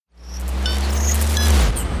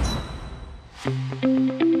What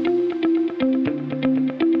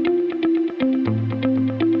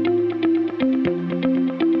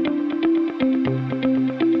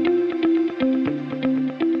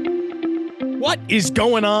is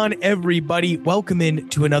going on, everybody? Welcome in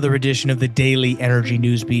to another edition of the Daily Energy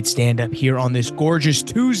News Beat stand-up here on this gorgeous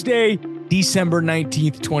Tuesday, December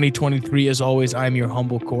 19th, 2023. As always, I'm your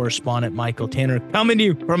humble correspondent, Michael Tanner, coming to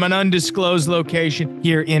you from an undisclosed location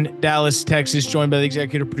here in Dallas, Texas, joined by the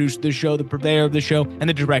executive producer of the show, the purveyor of the show, and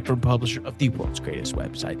the director and publisher of the world's greatest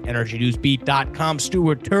website, EnergyNewsBeat.com,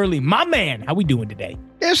 Stuart Turley. My man, how we doing today?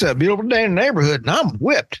 It's a beautiful day in the neighborhood, and I'm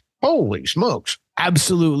whipped. Holy smokes.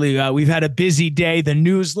 Absolutely. We've had a busy day. The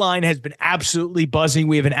news line has been absolutely buzzing.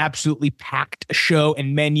 We have an absolutely packed show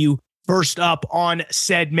and menu. First up on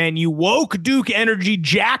said menu, woke Duke Energy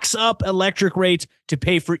jacks up electric rates to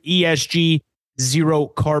pay for ESG zero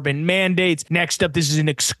carbon mandates. Next up, this is an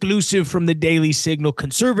exclusive from the Daily Signal.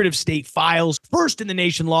 Conservative state files first in the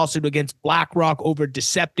nation lawsuit against BlackRock over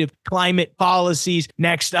deceptive climate policies.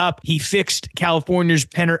 Next up, he fixed California's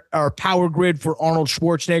power grid for Arnold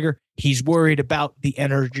Schwarzenegger. He's worried about the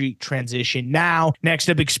energy transition now. Next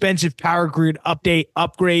up, expensive power grid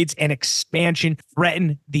upgrades and expansion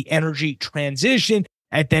threaten the energy transition.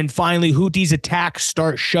 And then finally, Houthis attacks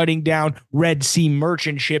start shutting down Red Sea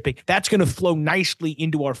merchant shipping. That's going to flow nicely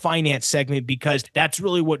into our finance segment because that's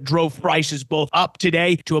really what drove prices both up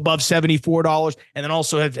today to above $74 and then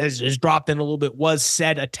also has dropped in a little bit. Was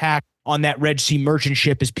said attack on that Red Sea merchant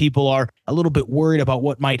ship as people are a little bit worried about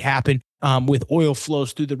what might happen with oil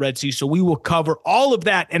flows through the Red Sea. So we will cover all of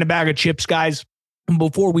that in a bag of chips, guys. And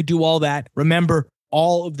before we do all that, remember,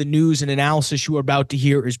 all of the news and analysis you are about to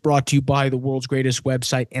hear is brought to you by the world's greatest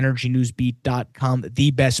website, EnergyNewsBeat.com,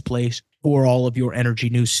 the best place for all of your energy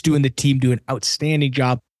news. Stu and the team do an outstanding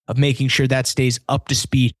job of making sure that stays up to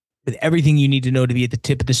speed with everything you need to know to be at the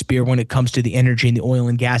tip of the spear when it comes to the energy and the oil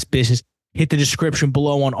and gas business. Hit the description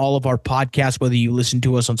below on all of our podcasts, whether you listen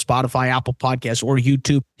to us on Spotify, Apple Podcasts, or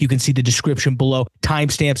YouTube. You can see the description below,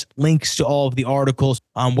 timestamps, links to all of the articles,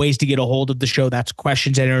 ways to get a hold of the show. That's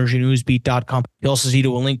questions@energynewsbeat.com. You also see a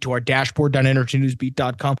link to our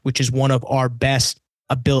dashboard.energynewsbeat.com, which is one of our best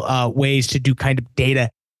ways to do kind of data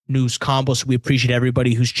news combos. So we appreciate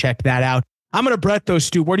everybody who's checked that out. I'm going to Brett those,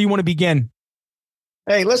 Stu. Where do you want to begin?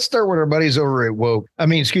 Hey, let's start with our buddies over at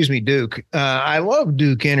Duke. I love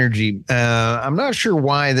Duke Energy. I'm not sure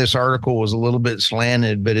why this article was a little bit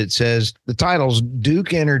slanted, but it says the title's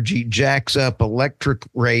Duke Energy jacks up electric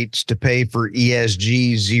rates to pay for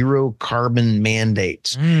ESG zero carbon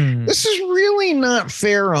mandates. This is really not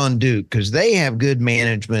fair on Duke because they have good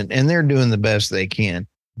management and they're doing the best they can.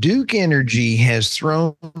 Duke Energy has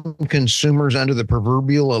thrown consumers under the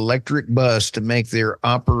proverbial electric bus to make their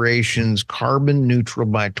operations carbon neutral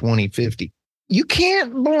by 2050. You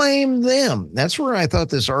can't blame them. That's where I thought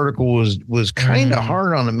this article was kind of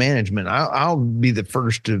hard on the management. I'll be the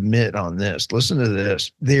first to admit on this. Listen to this.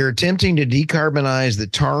 They're attempting to decarbonize the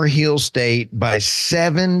Tar Heel state by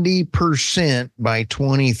 70% by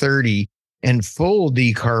 2030. And full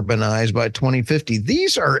decarbonize by 2050.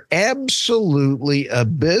 These are absolutely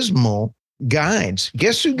abysmal guides.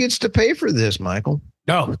 Guess who gets to pay for this, Michael?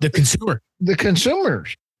 No, the consumer. The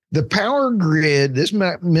consumers. The power grid, this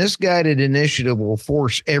misguided initiative will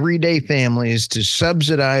force everyday families to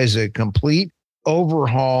subsidize a complete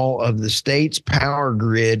overhaul of the state's power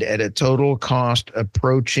grid at a total cost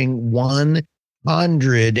approaching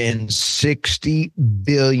 $160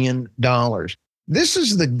 billion. This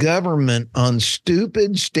is the government on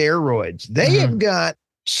stupid steroids. They have got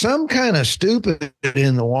some kind of stupid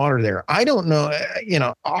in the water there. I don't know.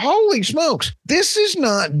 Holy smokes. This is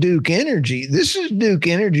not Duke Energy. This is Duke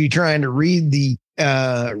Energy trying to read the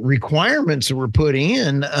requirements that were put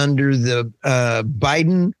in under the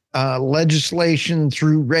Biden legislation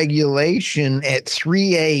through regulation at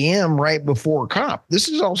 3 a.m. right before COP. This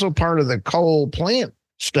is also part of the coal plant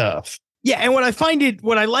stuff. Yeah, and what I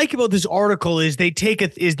like about this article is they take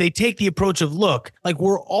the approach of, look, like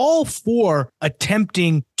we're all for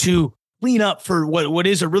attempting to clean up for what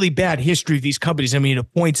is a really bad history of these companies. I mean,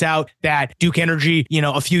 it points out that Duke Energy,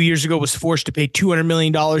 a few years ago was forced to pay $200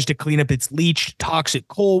 million to clean up its leached toxic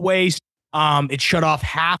coal waste. It shut off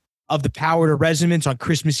half of the power to residents on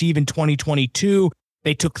Christmas Eve in 2022.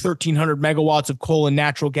 They took 1,300 megawatts of coal and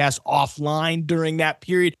natural gas offline during that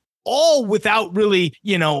period, all without really,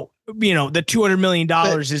 the $200 million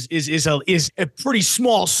is a pretty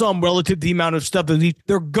small sum relative to the amount of stuff that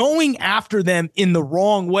they're going after them in the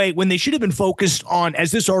wrong way when they should have been focused on,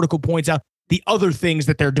 as this article points out, the other things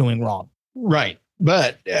that they're doing wrong. Right.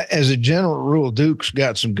 But as a general rule, Duke's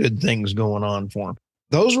got some good things going on for them.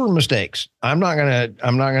 Those were mistakes. I'm not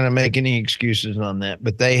gonna make any excuses on that,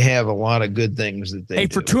 but they have a lot of good things that they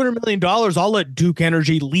do. For $200 million, I'll let Duke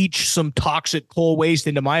Energy leach some toxic coal waste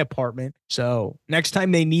into my apartment. So next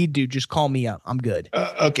time they need to, just call me up. I'm good.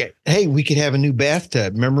 Okay. Hey, we could have a new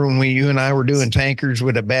bathtub. Remember when you and I were doing tankers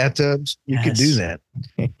with the bathtubs? You could do that.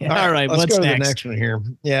 All right. Let's go next? to the next one here.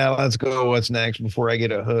 Yeah, let's go. What's next before I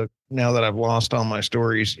get a hook? Now that I've lost all my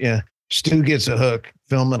stories. Yeah. Stu gets a hook.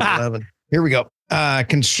 Film at 11. Here we go.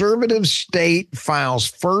 Conservative state files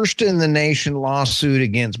first in the nation lawsuit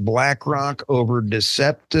against BlackRock over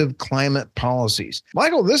deceptive climate policies.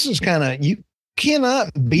 Michael, this is you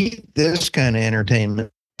cannot beat this kind of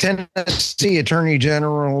entertainment. Tennessee Attorney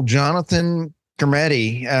General Jonathan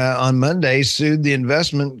Skrmetti on Monday sued the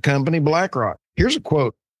investment company BlackRock. Here's a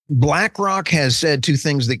quote. BlackRock has said two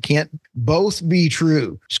things that can't both be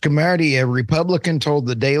true. Skrmetti, a Republican, told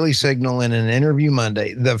the Daily Signal in an interview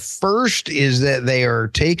Monday. The first is that they are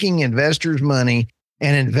taking investors' money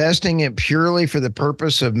and investing it purely for the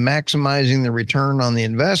purpose of maximizing the return on the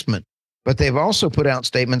investment. But they've also put out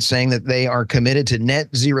statements saying that they are committed to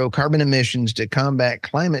net zero carbon emissions to combat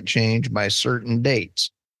climate change by certain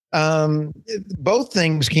dates. Both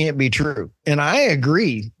things can't be true. And I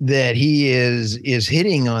agree that he is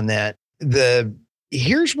hitting on that.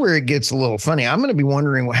 Here's where it gets a little funny. I'm going to be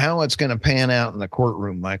wondering how it's going to pan out in the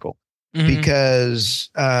courtroom, Michael, because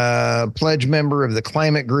pledge member of the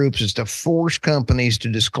climate groups is to force companies to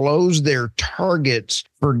disclose their targets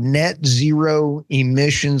for net zero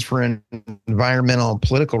emissions for environmental and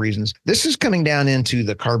political reasons. This is coming down into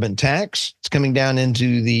the carbon tax. It's coming down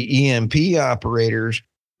into the EMP operators.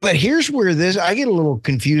 But here's where I get a little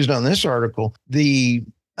confused on this article.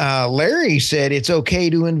 Larry said it's okay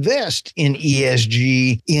to invest in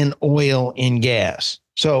ESG in oil and gas.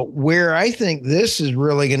 So where I think this is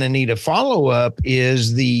really going to need a follow-up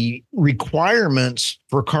is the requirements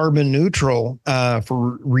for carbon neutral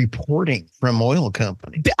for reporting from oil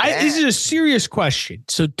companies. This is a serious question.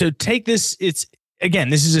 So to take this, this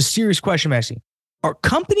is a serious question I'm asking. Are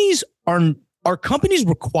companies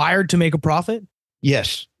required to make a profit?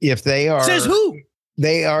 Yes, if they are. Says who?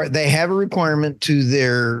 They have a requirement to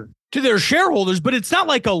their shareholders, but it's not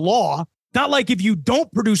like a law. Not like if you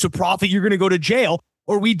don't produce a profit, you're going to go to jail.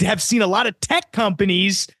 Or we'd have seen a lot of tech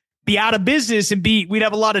companies be out of business and we'd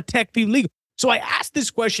have a lot of tech be legal. So I asked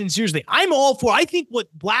this question seriously. I'm all for. I think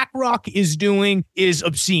what BlackRock is doing is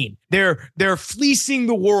obscene. They're fleecing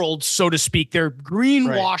the world, so to speak. They're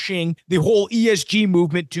greenwashing the whole ESG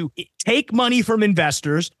movement to take money from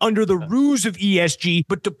investors under the ruse of ESG,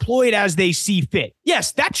 but deploy it as they see fit.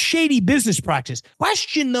 Yes, that's shady business practice.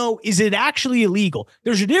 Question though, is it actually illegal?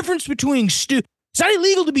 There's a difference between It's not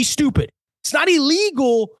illegal to be stupid. It's not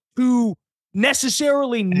illegal to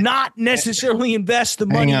not necessarily invest the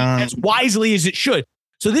money as wisely as it should.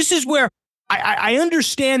 So this is where I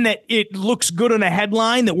understand that it looks good on a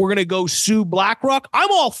headline that we're going to go sue BlackRock.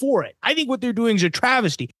 I'm all for it. I think what they're doing is a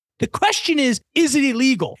travesty. The question is it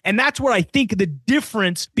illegal? And that's where I think the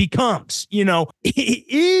difference becomes,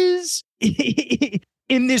 is in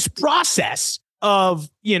this process of,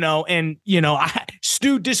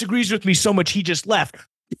 Stu disagrees with me so much he just left.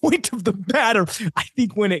 Point of the matter, I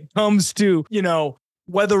think when it comes to,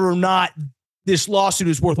 whether or not this lawsuit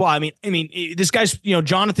is worthwhile. I mean, this guy's,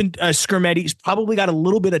 Jonathan Skrmetti's probably got a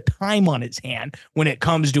little bit of time on his hand when it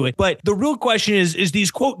comes to it. But the real question is these,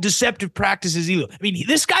 quote, deceptive practices illegal? I mean,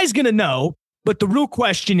 this guy's going to know. But the real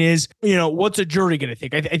question is, what's a jury going to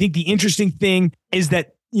think? I think the interesting thing is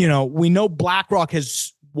that, we know BlackRock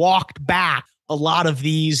has walked back a lot of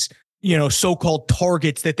these, so-called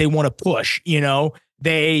targets that they want to push,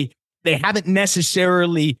 They haven't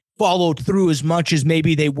necessarily followed through as much as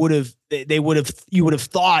maybe you would have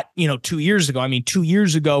thought, 2 years ago. I mean, 2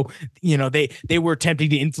 years ago, they were attempting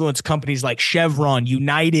to influence companies like Chevron,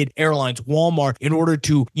 United Airlines, Walmart in order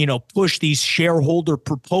to, push these shareholder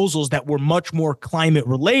proposals that were much more climate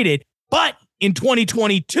related. But in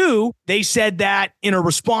 2022, they said that in a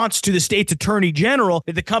response to the state's attorney general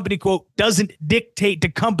that the company, quote, doesn't dictate to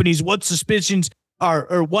companies what suspicions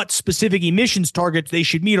or what specific emissions targets they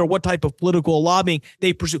should meet or what type of political lobbying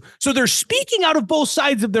they pursue. So they're speaking out of both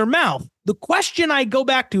sides of their mouth. The question I go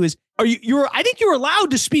back to is, I think you're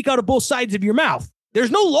allowed to speak out of both sides of your mouth.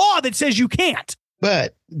 There's no law that says you can't.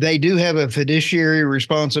 But they do have a fiduciary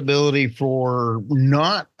responsibility for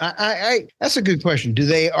not. That's a good question.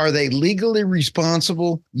 Are they legally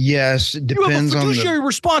responsible? Yes, it depends on the fiduciary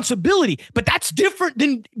responsibility, but that's different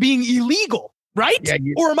than being illegal. Right? Yeah,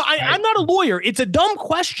 I'm not a lawyer. It's a dumb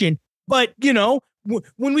question. But,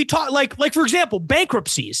 when we talk like, for example,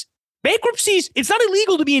 bankruptcies, it's not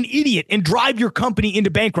illegal to be an idiot and drive your company into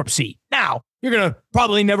bankruptcy. Now, you're going to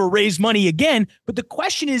probably never raise money again. But the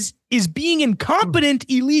question is being incompetent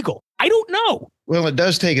illegal? I don't know. Well, it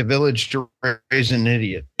does take a village to raise an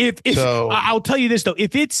idiot. I'll tell you this, though,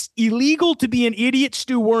 if it's illegal to be an idiot,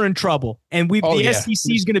 Stu, we're in trouble. And the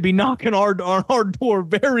SEC is going to be knocking our door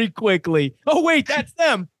very quickly. Oh, wait, that's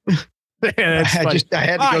them. I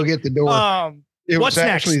had to go get the door. What's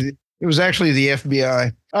next? It was actually the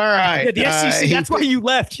FBI. All right. Yeah, the SEC. That's why you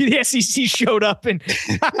left. The SEC showed up and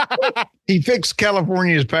he fixed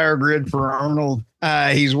California's power grid for Arnold.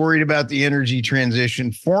 He's worried about the energy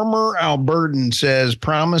transition. Former Albertan says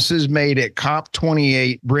promises made at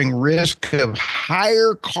COP28 bring risk of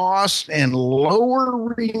higher costs and lower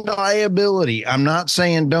reliability. I'm not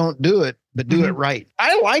saying don't do it, but do it right.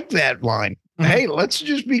 I like that line. Hey, let's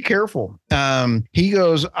just be careful. He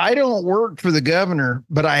goes, I don't work for the governor,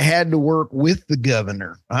 but I had to work with the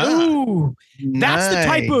governor. Ooh, that's the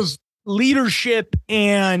type of leadership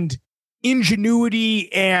and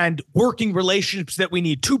ingenuity and working relationships that we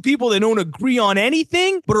need. Two people that don't agree on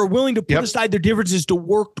anything, but are willing to put aside their differences to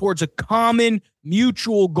work towards a common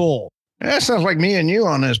mutual goal. That sounds like me and you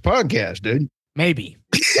on this podcast, dude. Maybe.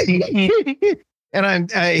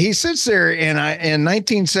 And he sits there, and in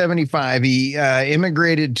 1975, he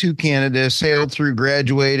immigrated to Canada, sailed through,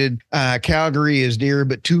 graduated. Calgary is dear,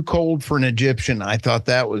 but too cold for an Egyptian. I thought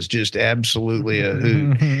that was just absolutely a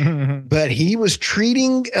hoot. But he was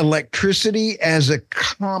treating electricity as a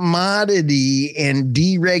commodity and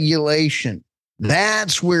deregulation.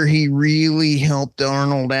 That's where he really helped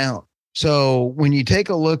Arnold out. So when you take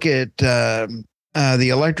a look at the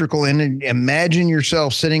electrical energy, imagine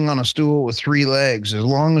yourself sitting on a stool with three legs. As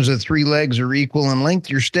long as the three legs are equal in length,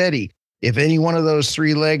 you're steady. If any one of those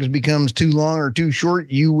three legs becomes too long or too short,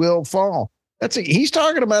 you will fall. He's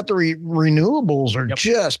talking about the renewables are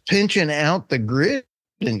just pinching out the grid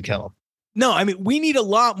in California. No, I mean, we need a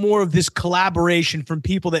lot more of this collaboration from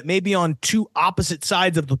people that may be on two opposite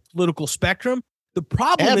sides of the political spectrum. The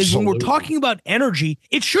problem is when we're talking about energy,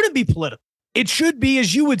 it shouldn't be political. It should be,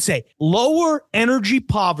 as you would say, lower energy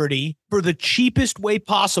poverty for the cheapest way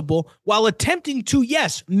possible while attempting to,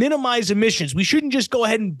 yes, minimize emissions. We shouldn't just go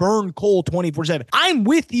ahead and burn coal 24/7. I'm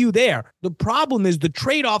with you there. The problem is the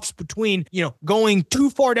trade-offs between, going too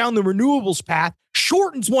far down the renewables path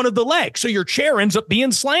shortens one of the legs. So your chair ends up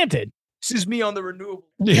being slanted. This is me on the renewable.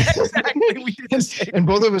 Yeah. Exactly. We did the same. And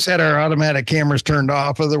both of us had our automatic cameras turned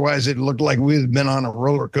off. Otherwise, it looked like we had been on a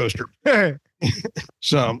roller coaster.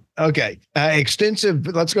 So, okay. Let's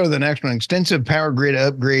go to the next one. Extensive power grid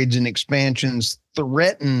upgrades and expansions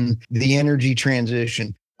threaten the energy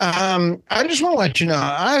transition. I just want to let you know,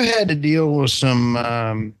 I've had to deal with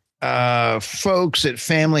some folks at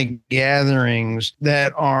family gatherings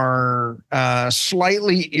that are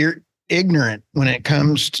slightly ignorant when it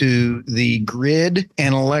comes to the grid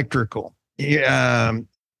and electrical.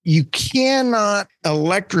 You cannot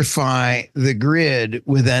electrify the grid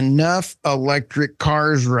with enough electric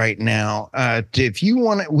cars right now. If you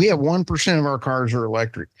want it, we have 1% of our cars are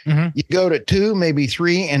electric. You go to 2, maybe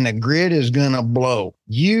 3, and the grid is going to blow.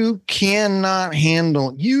 You can't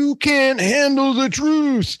handle the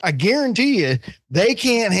truth. I guarantee you, they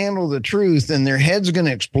can't handle the truth, and their head's going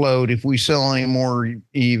to explode if we sell any more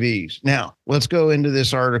EVs. Now, let's go into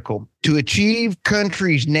this article. To achieve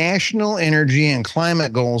countries' national energy and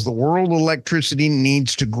climate goals, the world electricity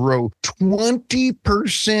needs to grow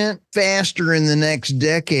 20% faster in the next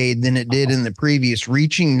decade than it did in the previous.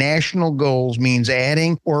 Reaching national goals means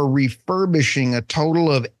adding or refurbishing a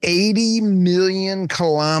total of 80 million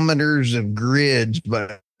kilometers of grids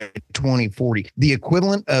by 2040, the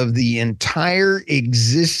equivalent of the entire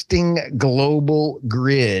existing global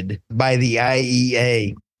grid by the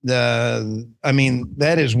IEA.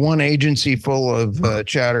 That is one agency full of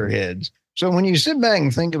chowderheads. So when you sit back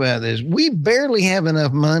and think about this, we barely have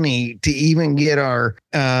enough money to even get our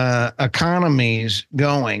economies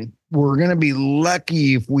going. We're going to be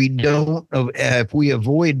lucky if we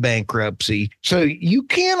avoid bankruptcy. So you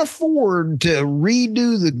can't afford to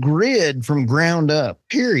redo the grid from ground up,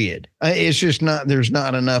 period. It's just there's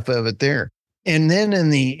not enough of it there. And then in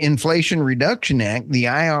the Inflation Reduction Act, the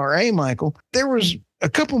IRA, Michael, there was a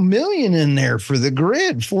couple million in there for the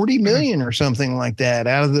grid, 40 million or something like that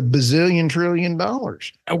out of the bazillion trillion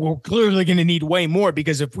dollars. We're clearly going to need way more,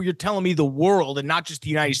 because if you're telling me the world, and not just the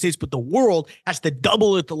United States, but the world has to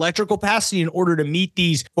double its electrical capacity in order to meet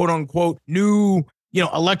these quote unquote new,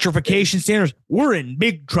 electrification standards, we're in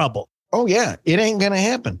big trouble. Oh yeah. It ain't going to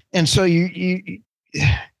happen. And so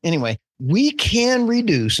anyway, we can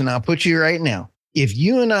reduce, and I'll put you right now, if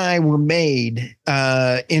you and I were made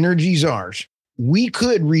energy czars, we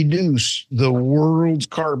could reduce the world's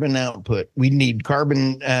carbon output. We need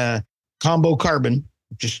carbon Combo Carbon,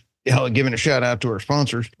 just giving a shout out to our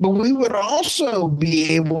sponsors. But we would also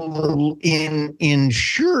be able to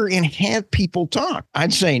ensure and have people talk.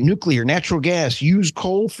 I'd say nuclear, natural gas, use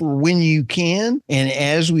coal for when you can. And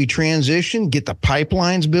as we transition, get the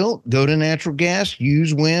pipelines built, go to natural gas,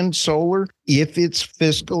 use wind, solar. If it's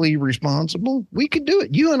fiscally responsible, we could do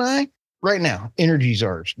it. You and I, right now, energy's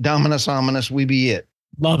ours. Dominus omnis, we be it.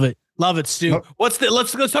 Love it. Love it, Stu. Let's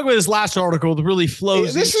let's talk about this last article that really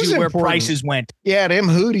flows into where prices went. Yeah, them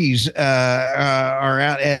hooties are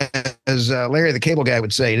out, as Larry the Cable Guy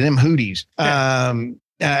would say. Them hooties.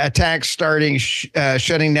 Attacks starting,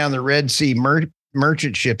 shutting down the Red Sea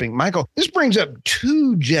merchant shipping. Michael, this brings up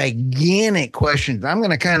two gigantic questions. I'm going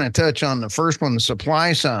to kind of touch on the first one, the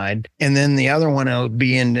supply side, and then the other one will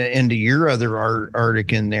be into your other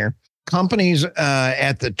article in there. Companies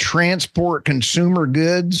at the transport consumer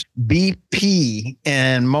goods, BP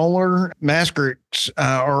and Moeller Mascot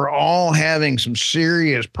are all having some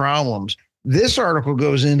serious problems. This article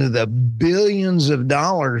goes into the billions of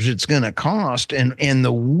dollars it's going to cost and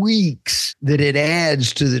the weeks that it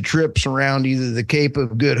adds to the trips around either the Cape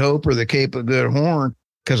of Good Hope or the Cape of Good Horn,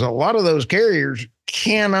 because a lot of those carriers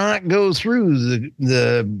cannot go through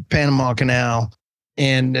the Panama Canal.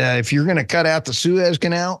 And if you're going to cut out the Suez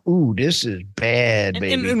Canal, this is bad,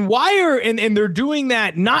 baby. And why and they're doing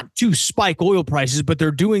that not to spike oil prices, but they're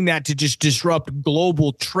doing that to just disrupt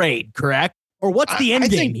global trade, correct? Or what's the end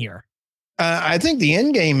game here? I think the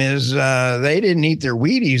end game is they didn't eat their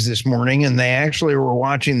Wheaties this morning, and they actually were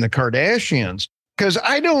watching the Kardashians. Because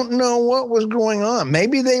I don't know what was going on.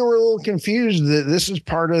 Maybe they were a little confused that this is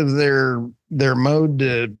part of their mode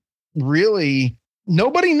to really,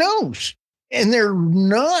 nobody knows. And they're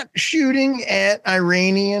not shooting at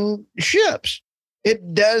Iranian ships.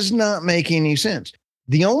 It does not make any sense.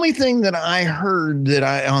 The only thing that I heard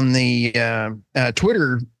that on the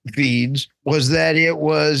Twitter feeds was that it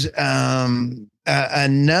was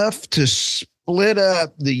enough to split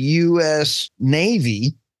up the U.S.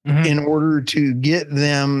 Navy in order to get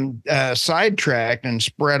them sidetracked and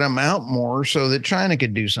spread them out more so that China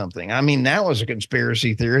could do something. I mean, that was a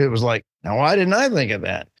conspiracy theory. It was like, now, why didn't I think of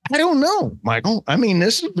that? I don't know, Michael. I mean,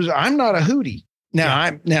 I'm not a hootie. Now,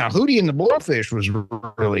 Hootie and the Blowfish was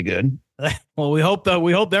really good. Well, we hope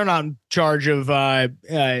they're not in charge of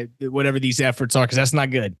whatever these efforts are, because that's not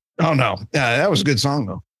good. Oh, no. That was a good song,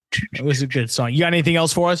 though. It was a good song. You got anything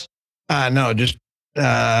else for us? No, just,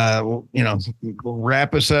 wrap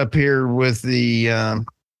us up here with the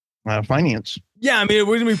finance. Yeah, I mean,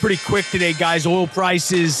 we're going to be pretty quick today, guys. Oil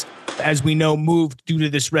prices, as we know, moved due to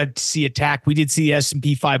this Red Sea attack. We did see the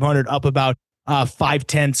S&P 500 up about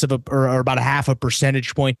 0.5 or about a half a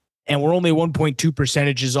percentage point. And we're only 1.2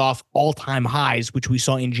 percentages off all-time highs, which we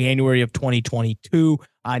saw in January of 2022.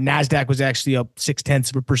 NASDAQ was actually up 0.6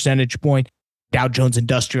 of a percentage point. Dow Jones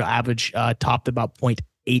Industrial Average topped about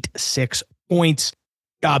 0.86 points.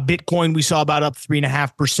 Bitcoin, we saw about up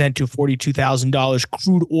 3.5% to $42,000.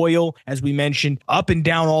 Crude oil, as we mentioned, up and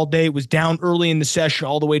down all day. It was down early in the session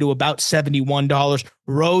all the way to about $71.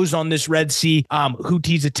 Rose on this Red Sea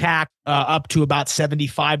Houthis attack up to about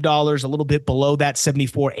 $75, a little bit below that.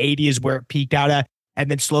 74.80 is where it peaked out at.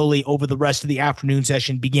 And then slowly over the rest of the afternoon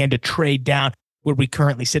session began to trade down, where we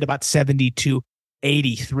currently sit about 72.83.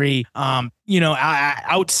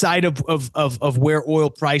 Outside of where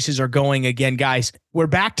oil prices are going, again, guys, we're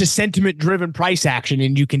back to sentiment driven price action.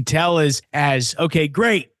 And you can tell as okay,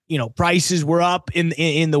 great. Prices were up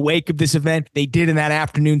in the wake of this event. They did in that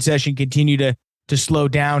afternoon session continue to slow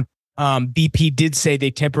down. BP did say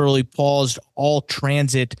they temporarily paused all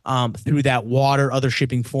transit through that water. Other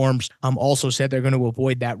shipping forms also said they're going to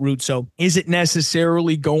avoid that route. So is it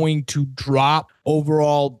necessarily going to drop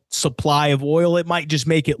overall supply of oil? It might just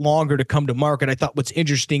make it longer to come to market. I thought what's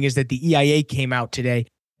interesting is that the EIA came out today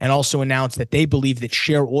and also announced that they believe that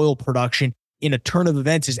share oil production in a turn of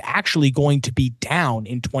events is actually going to be down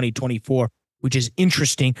in 2024, which is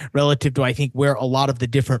interesting relative to, I think, where a lot of the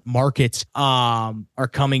different markets are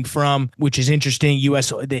coming from, which is interesting.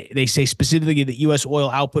 They say specifically that U.S.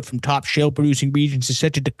 oil output from top shale producing regions is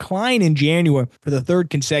set to decline in January for the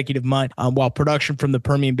third consecutive month, while production from the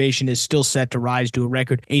Permian Basin is still set to rise to a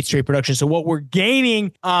record 8 straight production. So what we're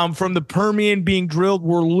gaining from the Permian being drilled,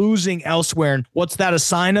 we're losing elsewhere. And what's that a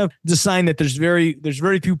sign of? It's a sign that there's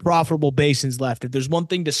very few profitable basins left. If there's one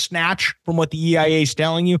thing to snatch from what the EIA is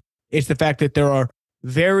telling you, it's the fact that there are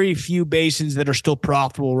very few basins that are still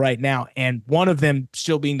profitable right now, and one of them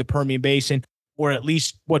still being the Permian Basin, or at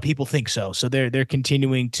least what people think so. So they're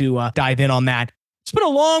continuing to dive in on that. It's been a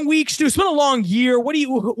long week, Stu. It's been a long year.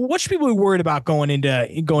 What should people be worried about going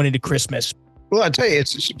into Christmas? Well, I tell you,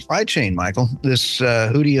 it's a supply chain, Michael. This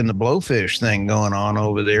Hootie and the Blowfish thing going on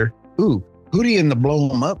over there. Ooh, Hootie and the Blow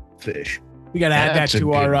 'em Up fish. We got to add That's that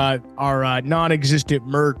to a our non-existent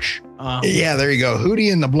merch. Yeah, there you go.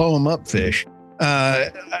 Hootie and the Blow 'em Up fish.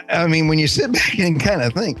 I mean, when you sit back and kind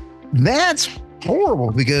of think, that's horrible,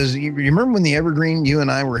 because you remember when the Evergreen, you and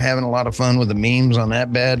I were having a lot of fun with the memes on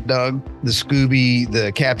that bad dog, the Scooby,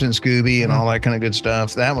 the Captain Scooby and all that kind of good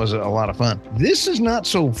stuff. That was a lot of fun. This is not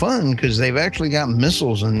so fun because they've actually got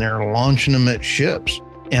missiles in there launching them at ships.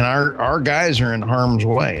 And our guys are in harm's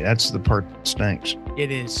way. That's the part that stinks.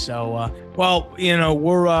 It is. So, well,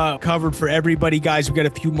 we're covered for everybody, guys. We got a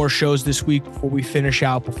few more shows this week before we finish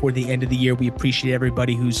out before the end of the year. We appreciate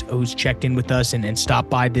everybody who's checked in with us and stopped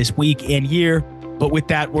by this week and year. But with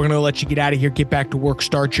that, we're going to let you get out of here, get back to work,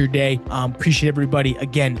 start your day. Appreciate everybody,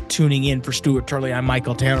 again, tuning in. For Stuart Turley, I'm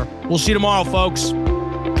Michael Taylor. We'll see you tomorrow, folks.